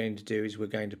then what we're going to do is we're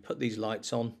going to put these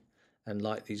lights on and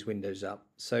light these windows up.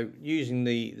 So using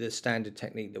the standard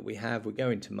technique that we have, we go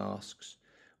into masks,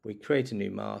 we create a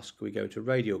new mask, we go to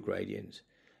radial gradient,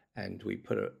 and we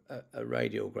put a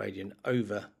radial gradient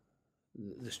over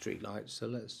the street light. So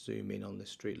let's zoom in on the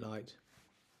street light.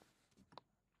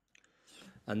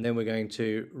 And then we're going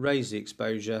to raise the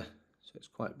exposure so it's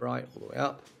quite bright all the way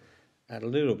up. Add a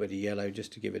little bit of yellow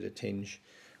just to give it a tinge.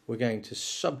 We're going to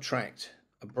subtract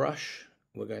a brush.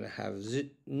 We're going to have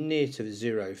near to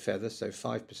 0 feather, so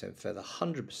 5% feather,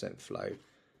 100% flow,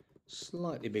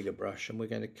 slightly bigger brush, and we're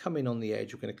going to come in on the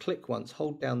edge. We're going to click once,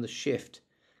 hold down the shift,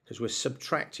 because we're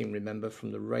subtracting, remember,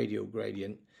 from the radial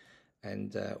gradient,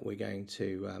 and we're going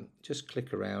to just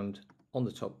click around on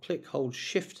the top, click, hold,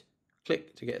 shift,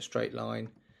 click to get a straight line,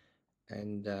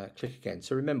 and click again.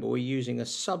 So remember, we're using a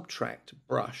subtract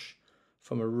brush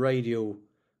from a radial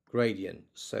gradient,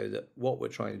 so that what we're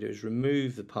trying to do is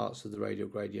remove the parts of the radial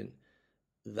gradient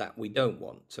that we don't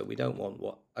want. So we don't want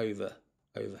what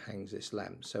overhangs this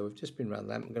lamp. So we've just been around the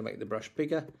lamp. I'm going to make the brush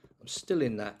bigger. I'm still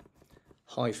in that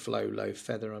high flow, low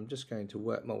feather. I'm just going to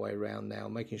work my way around now,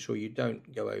 making sure you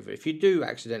don't go over. If you do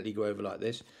accidentally go over like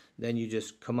this, then you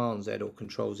just Command Z or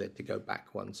Control Z to go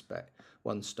back one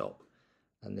stop,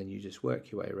 and then you just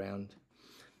work your way around.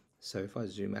 So if I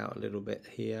zoom out a little bit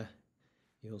here,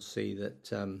 you'll see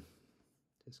that,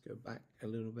 let's go back a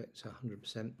little bit to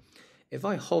 100%. If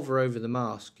I hover over the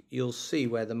mask, you'll see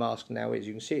where the mask now is.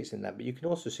 You can see it's in that, but you can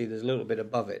also see there's a little bit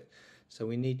above it. So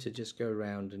we need to just go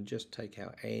around and just take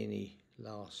out any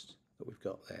last that we've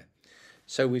got there.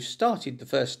 So we've started the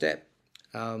first step,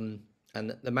 and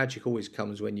the magic always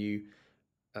comes when you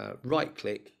right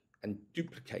click and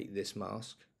duplicate this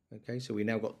mask. Okay, so we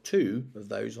now got 2 of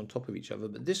those on top of each other,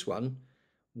 but this one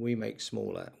we make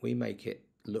smaller. We make it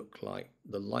look like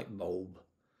the light bulb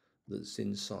that's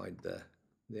inside the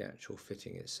actual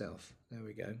fitting itself. There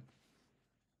we go.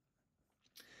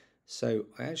 So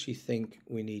I actually think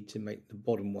we need to make the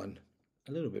bottom one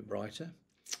a little bit brighter.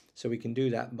 So we can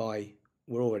do that by,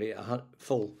 we're already at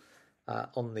full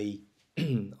on the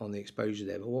on the exposure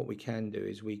there, but what we can do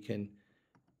is we can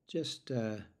just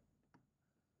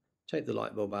take the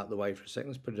light bulb out of the way for a second.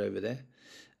 Let's put it over there.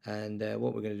 And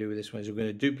what we're going to do with this one is we're going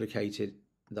to duplicate it,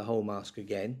 the whole mask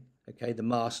again. Okay, the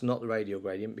mask, not the radial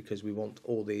gradient, because we want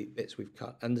all the bits we've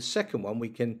cut. And the second one we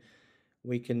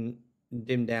can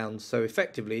dim down. So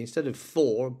effectively, instead of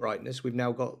 4 brightness, we've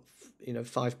now got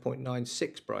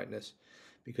 5.96 brightness,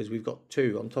 because we've got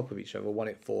 2 on top of each other, one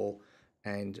at 4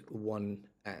 and one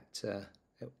at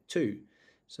 2.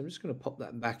 So I'm just going to pop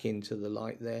that back into the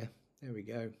light there. There we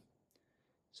go.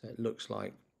 So it looks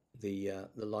like the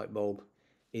light bulb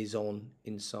is on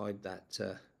inside that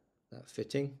that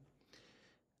fitting.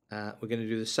 We're going to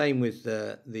do the same with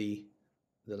the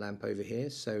lamp over here.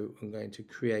 So I'm going to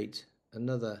create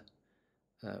another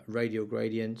radial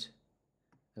gradient,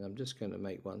 and I'm just going to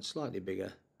make one slightly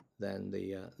bigger than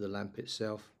the lamp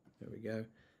itself. There we go.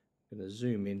 I'm going to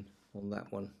zoom in on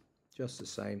that one, just the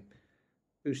same.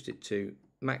 Boost it to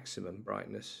maximum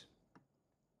brightness.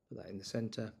 Put that in the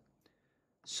center.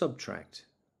 Subtract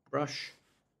brush,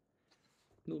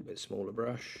 a little bit smaller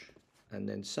brush, and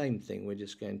then same thing. We're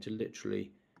just going to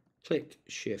literally click,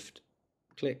 shift,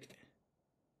 click,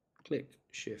 click,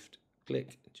 shift,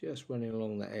 click, just running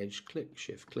along that edge, click,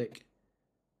 shift, click.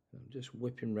 I'm just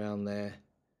whipping round there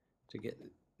to get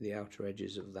the outer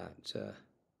edges of that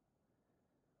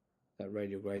that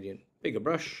radial gradient. Bigger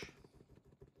brush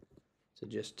to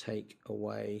just take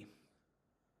away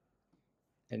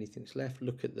anything that's left.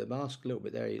 Look at the mask a little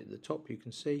bit there at the top, you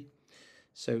can see.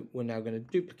 So we're now going to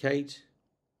duplicate.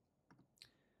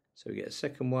 So we get a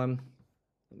second one.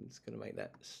 I'm just going to make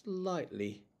that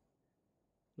slightly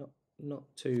not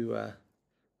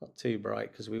too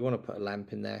bright, because we want to put a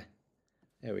lamp in there.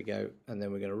 There we go. And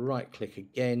then we're going to right click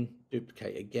again,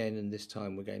 duplicate again, and this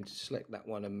time we're going to select that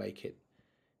one and make it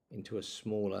into a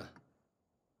smaller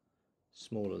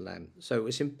lamp. So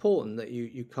it's important that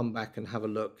you come back and have a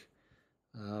look.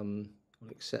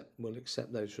 We'll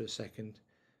accept those for a second,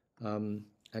 and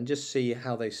just see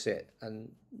how they sit.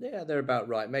 And yeah, they're about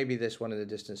right. Maybe this one in the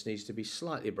distance needs to be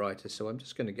slightly brighter, so I'm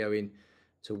just going to go in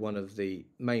to one of the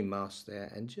main masks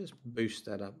there and just boost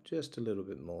that up just a little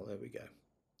bit more. There we go.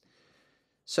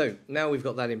 So now we've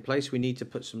got that in place, we need to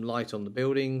put some light on the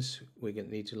buildings. We're going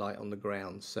to need to light on the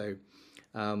ground. So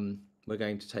we're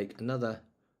going to take another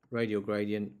radial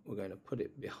gradient. We're going to put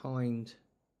it behind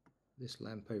this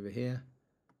lamp over here.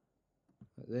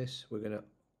 like this. We're going to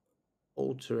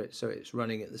alter it so it's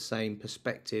running at the same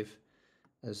perspective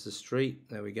as the street.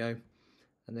 There we go.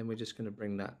 And then we're just going to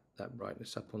bring that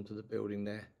brightness up onto the building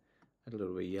there. Add a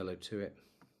little bit of yellow to it.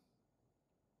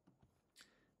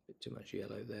 A bit too much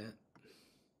yellow there.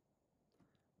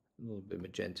 A little bit of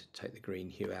magenta to take the green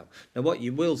hue out. Now what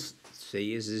you will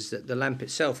see is that the lamp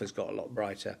itself has got a lot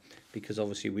brighter, because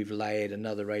obviously we've layered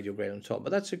another radial gradient on top.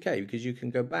 But that's okay, because you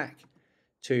can go back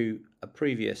to the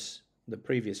previous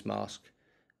mask,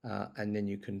 and then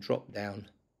you can drop down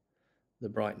the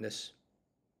brightness.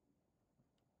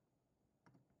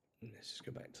 Let's just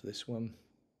go back to this one.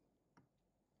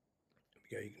 There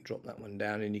we go. You can drop that one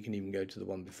down, and you can even go to the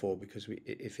one before, because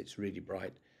if it's really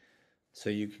bright. So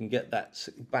you can get that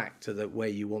back to where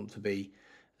you want to be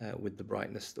with the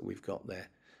brightness that we've got there.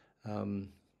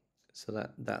 So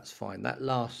that's fine. That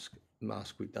last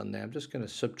mask we've done there, I'm just going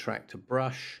to subtract a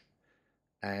brush,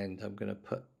 and I'm going to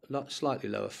put slightly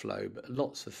lower flow, but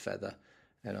lots of feather.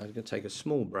 And I'm going to take a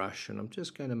small brush, and I'm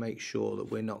just going to make sure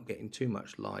that we're not getting too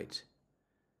much light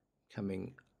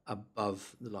coming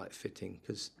above the light fitting,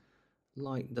 because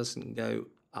light doesn't go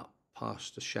up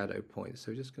past the shadow point.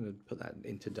 So we're just going to put that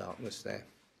into darkness there.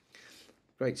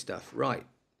 Great stuff. Right,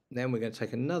 then we're going to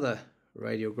take another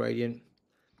radial gradient.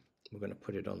 We're going to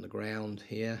put it on the ground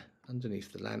here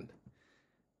underneath the lamp.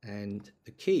 And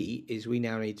the key is we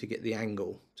now need to get the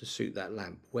angle to suit that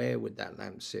lamp. Where would that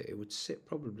lamp sit? It would sit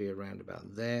probably around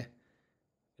about there.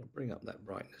 I'll bring up that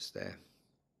brightness there.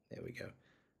 There we go.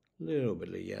 A little bit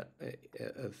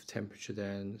of temperature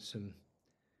there, and some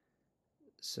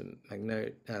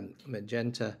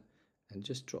magenta, and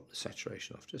just drop the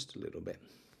saturation off just a little bit.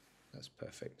 That's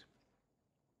perfect.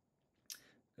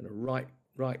 I'm going to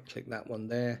right click that one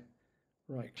there,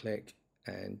 right click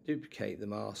and duplicate the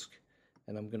mask,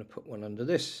 and I'm going to put one under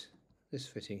this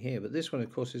fitting here, but this one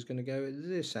of course is going to go at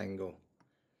this angle,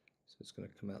 so it's going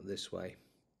to come out this way,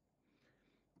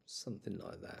 something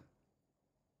like that.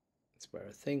 That's where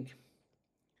I think.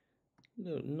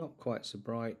 No, not quite so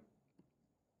bright.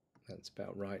 That's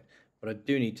about right. But I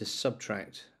do need to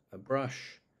subtract a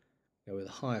brush, go with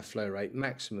a higher flow rate,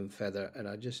 maximum feather, and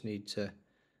I just need to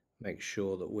make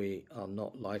sure that we are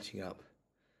not lighting up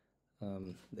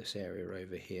this area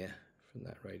over here from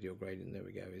that radial gradient. There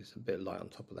we go. There's a bit of light on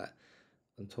top of that,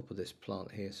 on top of this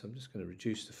plant here. So I'm just going to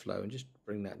reduce the flow and just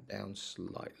bring that down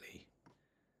slightly,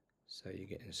 so you're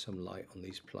getting some light on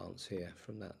these plants here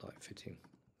from that light fitting.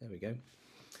 There we go.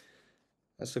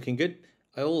 That's looking good.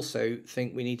 I also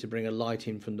think we need to bring a light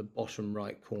in from the bottom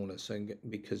right corner, so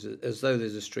because as though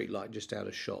there's a street light just out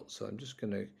of shot. So I'm just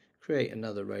going to create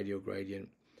another radial gradient,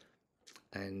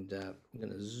 and I'm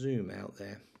going to zoom out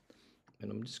there, and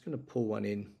I'm just going to pull one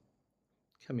in,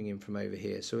 coming in from over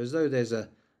here. So as though there's a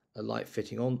light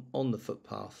fitting on the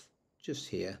footpath just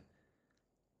here,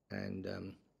 and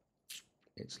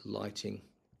it's lighting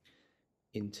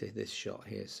into this shot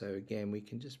here. So again, we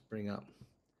can just bring up,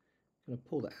 I'm going to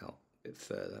pull that out a bit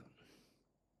further,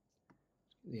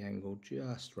 the angle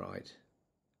just right.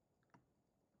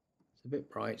 It's a bit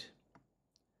bright,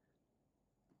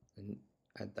 and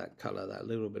add that color, that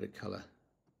little bit of color,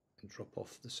 and drop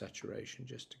off the saturation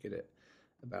just to get it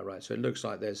about right. So it looks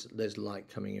like there's light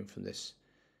coming in from this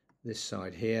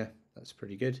side here. That's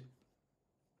pretty good.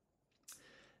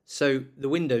 So the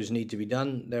windows need to be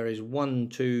done. There is 1,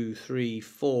 2, 3,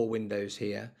 4 windows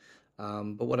here.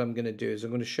 But what I'm going to do is I'm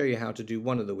going to show you how to do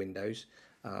one of the windows,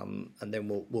 and then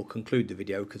we'll conclude the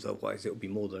video, because otherwise it'll be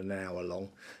more than an hour long.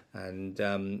 And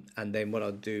then what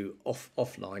I'll do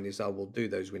offline is I will do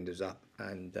those windows up,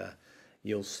 and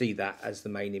you'll see that as the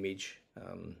main image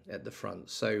at the front.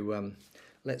 So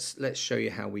let's show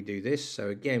you how we do this. So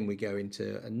again, we go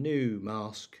into a new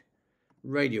mask,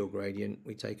 radial gradient.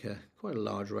 We take quite a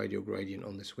large radial gradient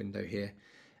on this window here,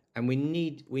 and we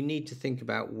need to think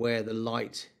about where the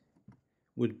light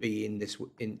would be in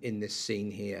this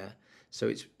scene here.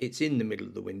 So it's in the middle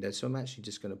of the window, so I'm actually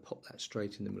just going to pop that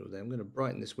straight in the middle there. I'm going to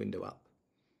brighten this window up.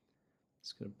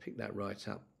 Just going to pick that right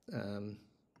up, a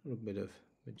little bit of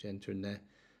magenta in there.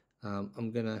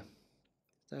 I'm going to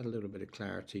add a little bit of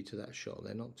clarity to that shot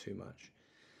there, not too much.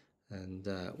 And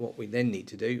what we then need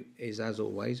to do is, as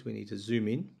always, we need to zoom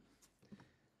in.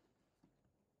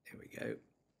 There we go.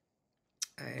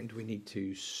 And we need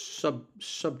to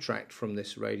subtract from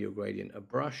this radial gradient a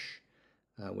brush,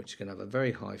 which is going to have a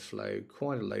very high flow,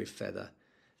 quite a low feather,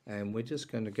 and we're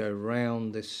just going to go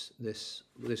round this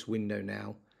window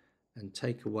now and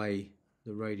take away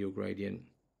the radial gradient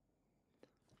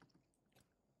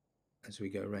as we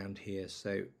go around here.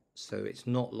 So it's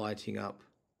not lighting up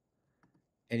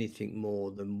anything more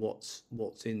than what's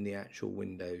in the actual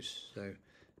windows. So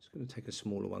just going to take a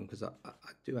smaller one because I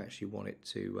do actually want it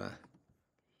to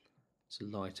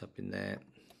light up in there.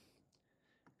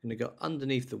 I'm going to go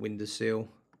underneath the windowsill.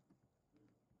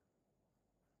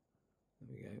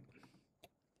 There we go.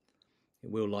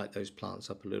 It will light those plants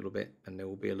up a little bit, and there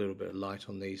will be a little bit of light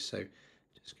on these, so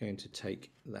just going to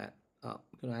take that up.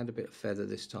 I'm going to add a bit of feather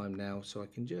this time now, so I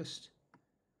can just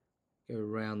go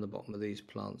around the bottom of these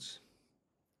plants,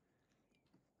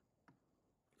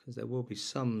 because there will be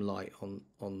some light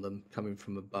on them coming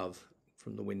from above,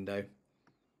 from the window.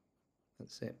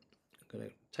 That's it. I'm going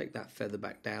to take that feather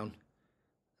back down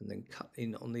and then cut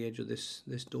in on the edge of this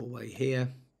doorway here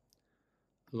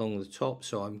along the top.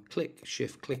 So I'm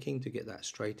shift clicking to get that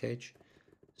straight edge.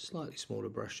 Slightly smaller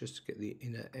brush just to get the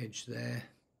inner edge there.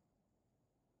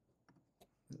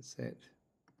 That's it.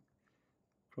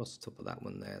 Across the top of that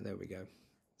one there we go.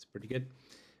 It's pretty good.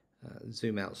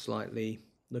 Zoom out slightly,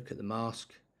 look at the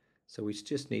mask. So we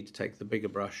just need to take the bigger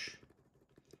brush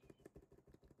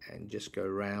and just go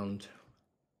around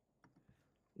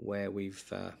where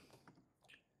we've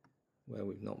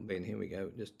not been. Here we go,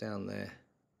 just down there,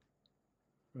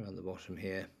 around the bottom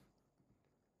here,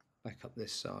 back up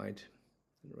this side,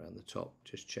 and around the top.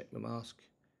 Just check the mask.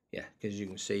 Yeah, because you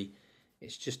can see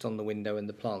it's just on the window and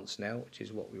the plants now, which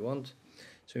is what we want.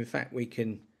 So in fact we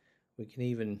can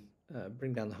even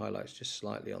bring down the highlights just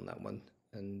slightly on that one,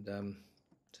 and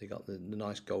so you got the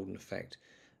nice golden effect.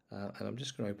 And I'm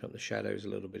just going to open up the shadows a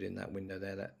little bit in that window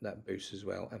there, that boosts as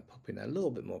well, and pop in a little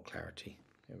bit more clarity.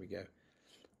 There we go.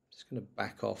 Just going to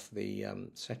back off the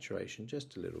saturation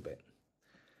just a little bit.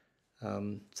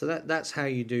 So that's how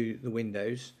you do the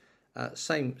windows.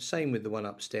 Same with the one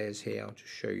upstairs here. I'll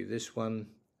just show you this one.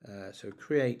 So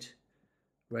create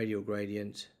radial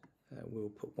gradient. We'll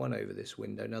put one over this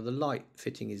window. Now the light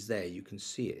fitting is there. You can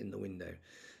see it in the window.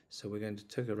 So we're going to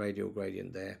take a radial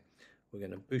gradient there. We're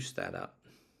going to boost that up.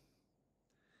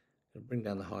 Going to bring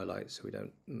down the highlights so we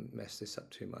don't mess this up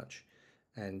too much,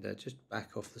 and just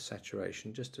back off the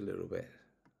saturation just a little bit.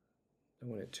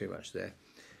 Don't want it too much there.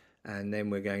 And then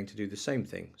we're going to do the same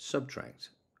thing.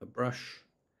 Subtract a brush,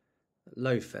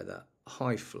 low feather,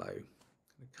 high flow.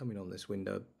 Come in on this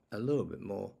window a little bit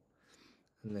more,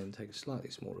 and then take a slightly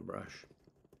smaller brush.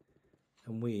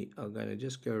 And we are going to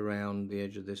just go around the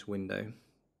edge of this window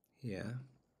here.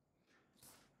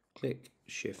 Click,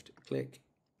 shift, click,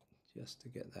 just to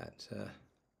get that. There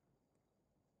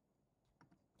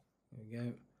we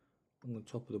go, on the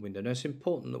top of the window. Now it's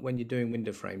important that when you're doing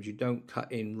window frames, you don't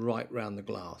cut in right round the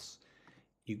glass,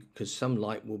 because some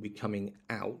light will be coming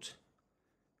out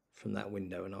from that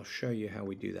window, and I'll show you how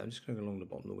we do that. I'm just going to go along the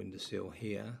bottom of the windowsill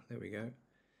here. There we go.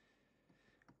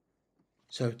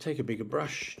 So take a bigger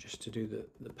brush just to do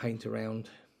the paint around,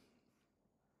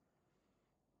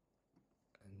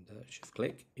 and shift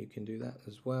click. You can do that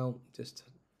as well. Just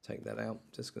take that out.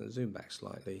 Just going to zoom back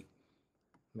slightly,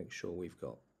 make sure we've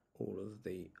got all of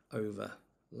the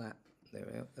overlap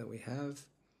there that we have.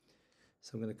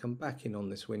 So I'm going to come back in on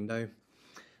this window.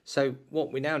 So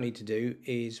what we now need to do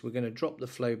is we're going to drop the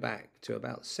flow back to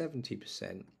about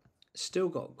 70%. Still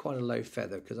got quite a low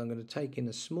feather, because I'm going to take in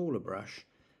a smaller brush,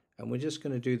 and we're just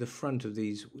going to do the front of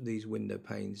these window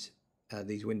panes,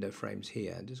 these window frames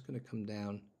here. I'm just going to come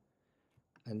down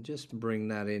and just bring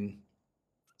that in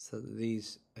so that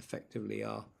these effectively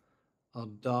are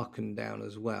darkened down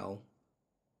as well.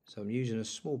 So I'm using a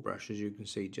small brush, as you can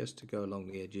see, just to go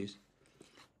along the edges.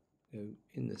 Go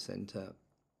in the center.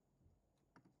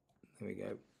 There we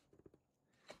go.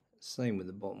 Same with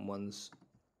the bottom ones.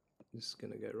 Just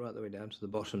going to go right the way down to the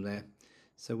bottom there.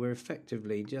 So we're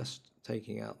effectively just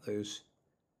taking out those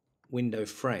window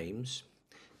frames.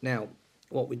 Now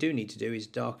what we do need to do is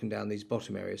darken down these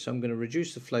bottom areas. So I'm going to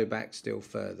reduce the flow back still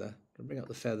further. I'm going to bring up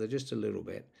the feather just a little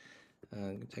bit. I'm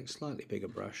going to take a slightly bigger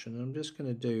brush, and I'm just going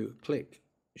to do click,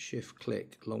 shift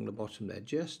click along the bottom there,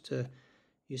 just to,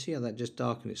 you see how that just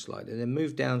darkened it slightly, and then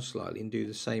move down slightly and do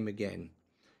the same again.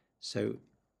 So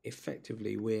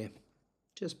effectively we're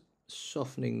just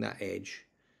softening that edge.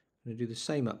 I'm going to do the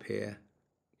same up here,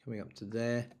 coming up to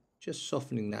there, just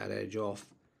softening that edge off,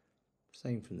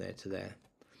 same from there to there.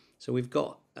 So we've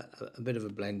got a bit of a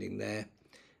blending there,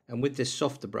 and with this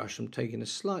softer brush I'm taking a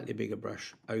slightly bigger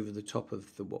brush over the top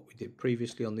of what we did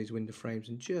previously on these window frames,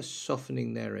 and just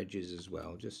softening their edges as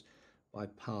well, just by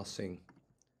passing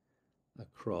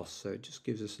across. So it just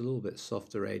gives us a little bit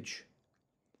softer edge.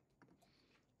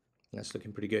 That's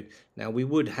looking pretty good. Now we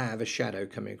would have a shadow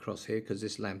coming across here because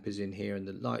this lamp is in here and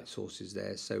the light source is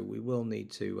there, so we will need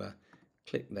to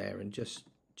click there and just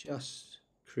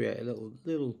create a little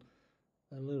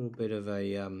bit of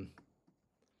a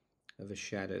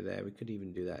shadow there. We could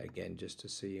even do that again just to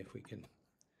see if we can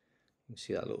can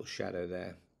see that little shadow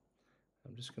there.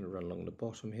 I'm just going to run along the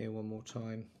bottom here one more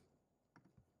time.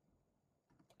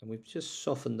 And we've just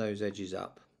softened those edges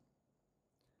up.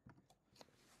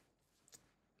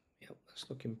 Yep, that's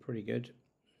looking pretty good.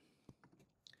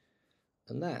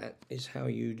 And that is how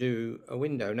you do a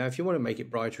window. Now, if you want to make it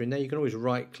brighter in there, you can always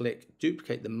right-click,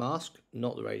 duplicate the mask,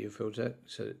 not the radio filter,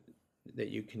 so that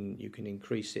you can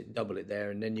increase it, double it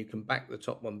there, and then you can back the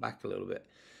top one back a little bit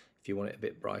if you want it a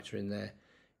bit brighter in there.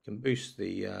 You can boost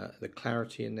the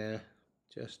clarity in there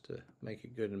just to make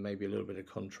it good, and maybe a little bit of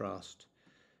contrast,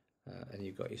 and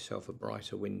you've got yourself a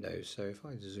brighter window. So if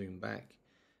I zoom back,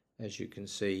 as you can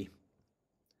see,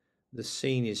 the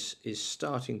scene is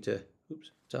starting to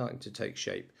take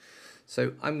shape.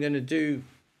 So I'm going to do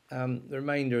the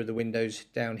remainder of the windows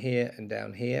down here and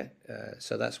down here.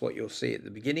 So that's what you'll see at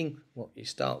the beginning, what you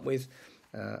start with,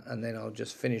 and then I'll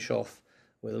just finish off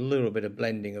with a little bit of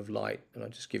blending of light, and I'll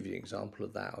just give you an example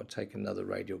of that. I'll take another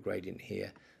radial gradient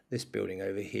here. This building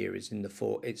over here is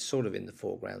it's sort of in the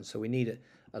foreground, so we need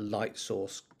a light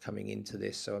source coming into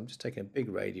this. So I'm just taking a big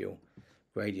radial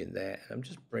gradient there, and I'm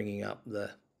just bringing up the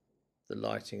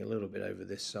lighting a little bit over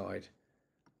this side,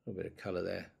 a little bit of color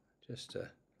there, just to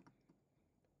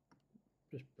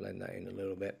blend that in a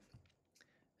little bit.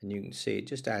 And you can see it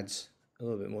just adds a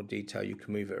little bit more detail. You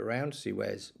can move it around to see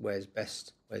where's it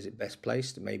best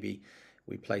placed. Maybe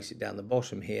we place it down the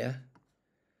bottom here,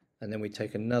 and then we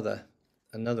take another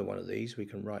one of these. We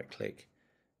can right click,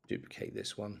 duplicate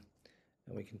this one,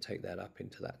 and we can take that up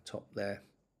into that top there,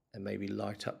 and maybe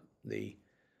light up the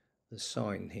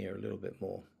sign here a little bit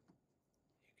more.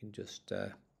 You can just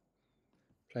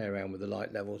play around with the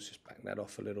light levels, just back that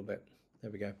off a little bit.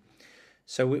 There we go.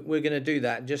 So we're going to do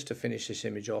that just to finish this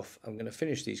image off. I'm going to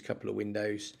finish these couple of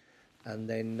windows, and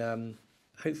then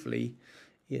hopefully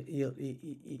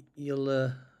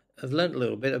you'll have learnt a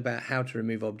little bit about how to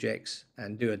remove objects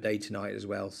and do a day to night as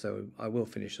well. So I will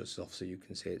finish this off so you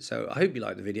can see it. So I hope you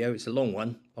liked the video. It's a long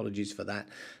one, apologies for that,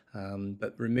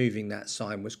 but removing that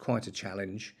sign was quite a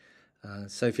challenge.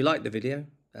 So if you liked the video,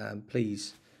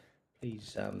 please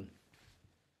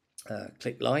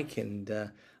click like,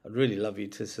 and I'd really love you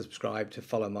to subscribe to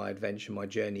follow my adventure, my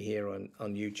journey here on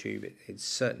YouTube. It's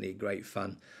certainly great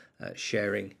fun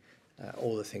sharing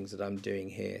all the things that I'm doing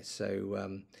here.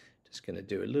 So just going to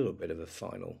do a little bit of a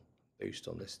final boost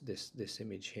on this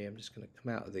image here. I'm just going to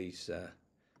come out of these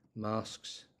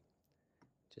masks,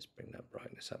 just bring that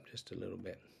brightness up just a little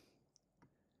bit,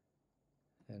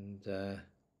 and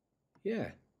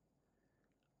yeah,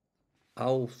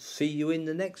 I'll see you in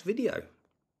the next video.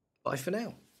 Bye for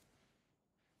now.